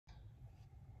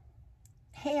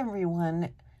Hey everyone,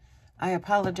 I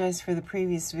apologize for the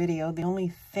previous video. The only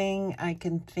thing I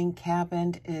can think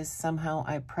happened is somehow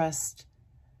I pressed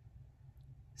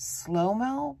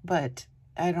slow-mo, but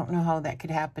I don't know how that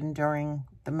could happen during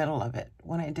the middle of it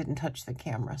when I didn't touch the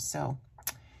camera. So,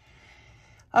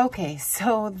 okay,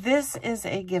 so this is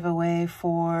a giveaway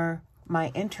for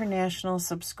my international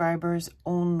subscribers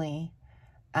only.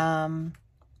 I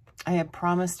had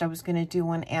promised I was going to do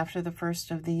one after the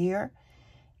first of the year,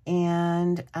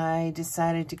 and I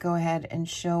decided to go ahead and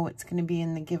show what's going to be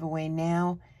in the giveaway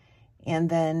now, and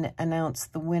then announce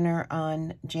the winner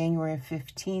on January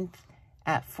 15th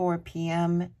at 4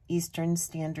 p.m. Eastern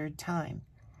Standard Time.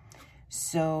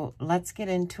 So let's get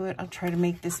into it. I'll try to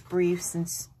make this brief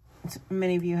since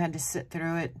many of you had to sit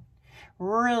through it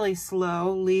really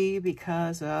slowly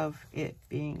because of it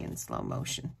being in slow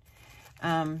motion.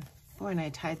 Boy, and I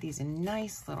tied these in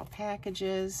nice little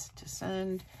packages to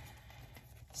send.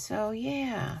 So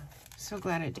yeah, so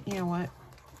glad I did. You know what?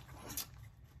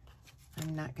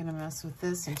 I'm not going to mess with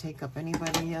this and take up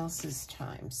anybody else's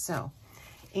time. So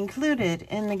included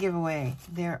in the giveaway,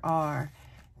 there are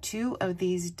 2 of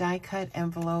these die-cut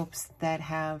envelopes that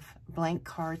have blank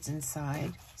cards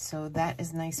inside. So that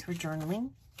is nice for journaling.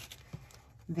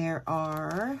 There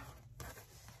are,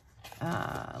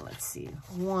 let's see,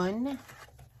 1,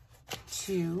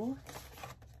 2,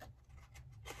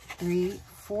 3,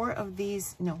 4 of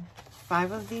these, no,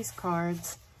 5 of these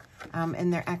cards,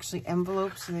 and they're actually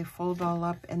envelopes, so they fold all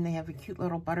up, and they have a cute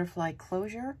little butterfly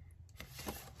closure.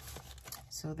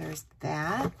 So there's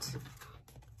that.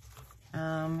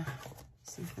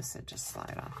 See if this would just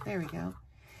slide off. There we go.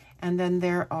 And then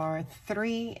there are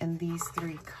 3 in these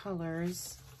 3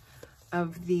 colors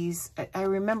of these. I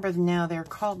remember now they're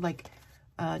called like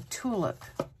tulip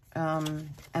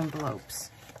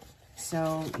envelopes.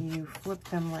 So you flip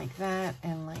them like that,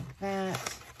 and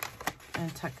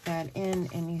tuck that in,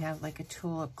 and you have like a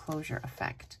tulip closure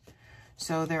effect.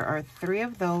 So there are 3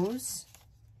 of those.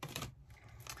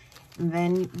 And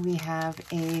then we have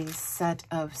a set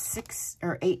of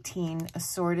 18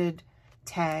 assorted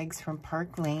tags from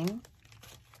Park Lane.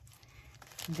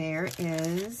 There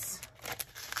is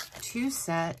 2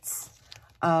 sets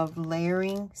of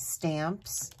layering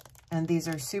stamps, and these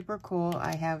are super cool.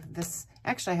 I have this.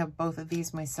 Actually, I have both of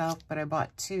these myself, but I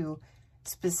bought 2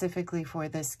 specifically for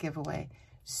this giveaway.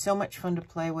 So much fun to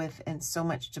play with and so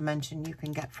much dimension you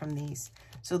can get from these.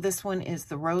 So this one is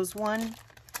the rose one,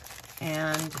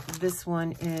 and this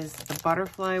one is the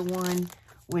butterfly one,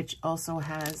 which also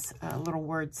has little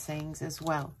word sayings as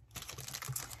well.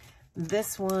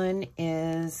 This one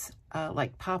is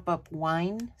like pop-up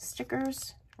wine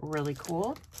stickers. Really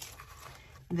cool.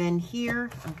 Then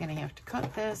here, I'm going to have to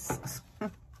cut this.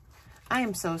 I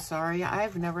am so sorry.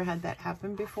 I've never had that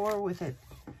happen before with it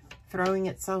throwing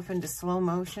itself into slow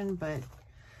motion, but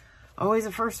always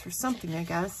a first for something, I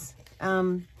guess.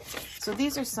 So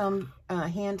these are some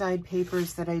hand-dyed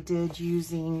papers that I did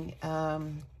using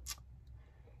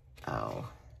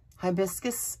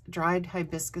hibiscus, dried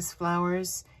hibiscus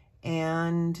flowers,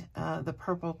 and the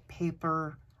purple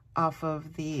paper off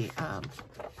of the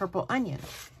purple onion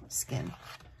skin.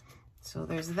 So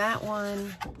there's that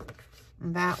one,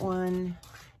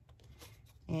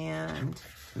 and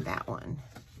that one.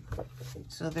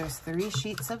 So there's 3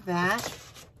 sheets of that.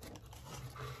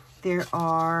 There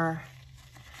are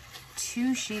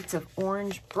 2 sheets of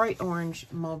orange, bright orange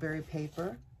mulberry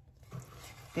paper.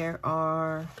 There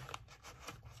are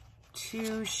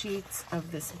 2 sheets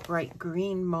of this bright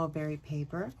green mulberry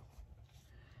paper.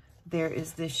 There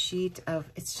is this sheet of,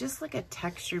 it's just like a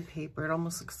textured paper. It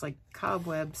almost looks like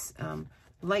cobwebs,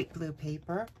 light blue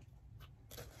paper.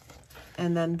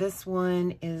 And then this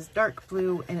one is dark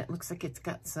blue, and it looks like it's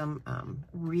got some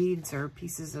reeds or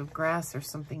pieces of grass or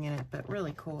something in it, but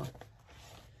really cool.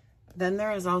 Then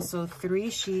there is also 3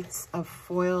 sheets of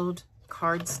foiled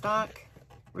cardstock.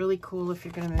 Really cool if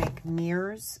you're going to make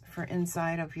mirrors for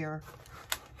inside of your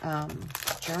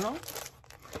journal.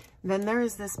 Then there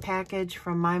is this package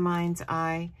from My Mind's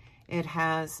Eye. It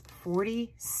has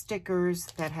 40 stickers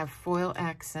that have foil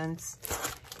accents,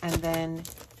 and then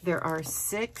there are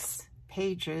 6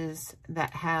 pages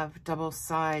that have double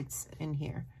sides in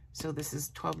here. So this is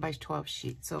 12 by 12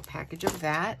 sheets. So a package of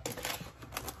that.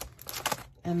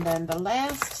 And then the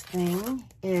last thing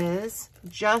is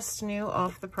just new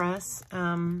off the press.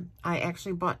 I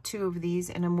actually bought 2 of these,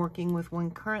 and I'm working with one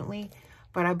currently,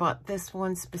 but I bought this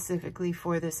one specifically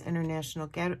for this international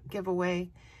giveaway.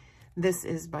 This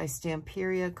is by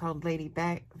Stamperia, called Lady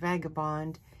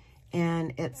Vagabond,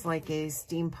 and it's like a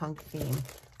steampunk theme,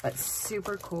 but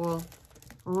super cool.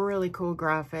 Really cool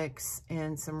graphics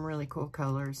and some really cool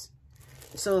colors.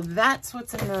 So that's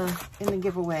what's in the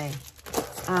giveaway.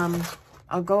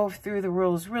 I'll go through the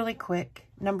rules really quick.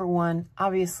 Number one,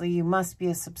 obviously you must be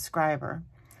a subscriber.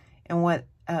 And what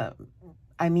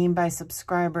I mean by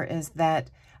subscriber is that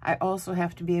I also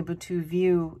have to be able to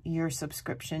view your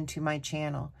subscription to my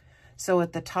channel. So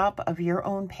at the top of your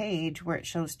own page where it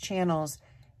shows channels,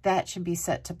 that should be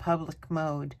set to public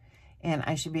mode. And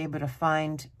I should be able to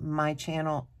find my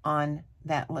channel on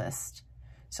that list.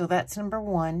 So that's number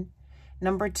one.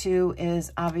 Number two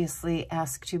is obviously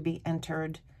ask to be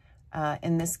entered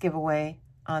in this giveaway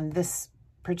on this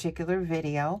particular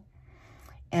video.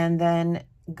 And then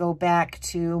go back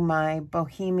to my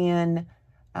Bohemian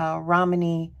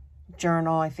Romani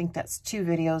journal. I think that's 2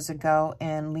 videos ago,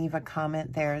 and leave a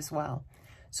comment there as well.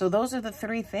 So those are the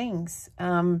 3 things.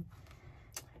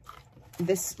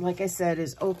 This, like I said,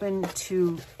 is open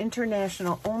to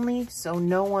international only, so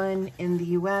no one in the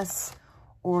U.S.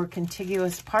 or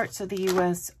contiguous parts of the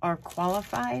U.S. are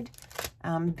qualified.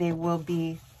 They will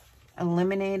be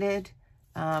eliminated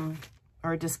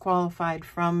or disqualified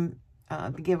from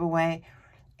the giveaway,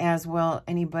 as will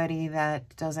anybody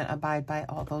that doesn't abide by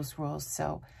all those rules.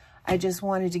 So I just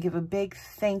wanted to give a big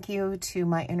thank you to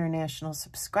my international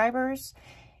subscribers,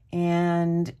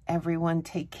 and everyone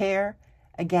take care.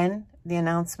 Again, the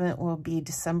announcement will be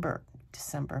January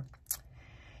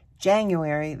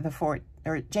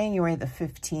the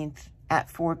 15th at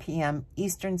 4 p.m.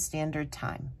 Eastern Standard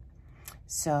Time.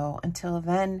 So until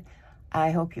then,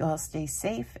 I hope you all stay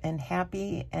safe and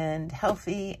happy and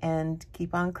healthy and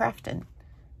keep on crafting.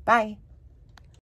 Bye.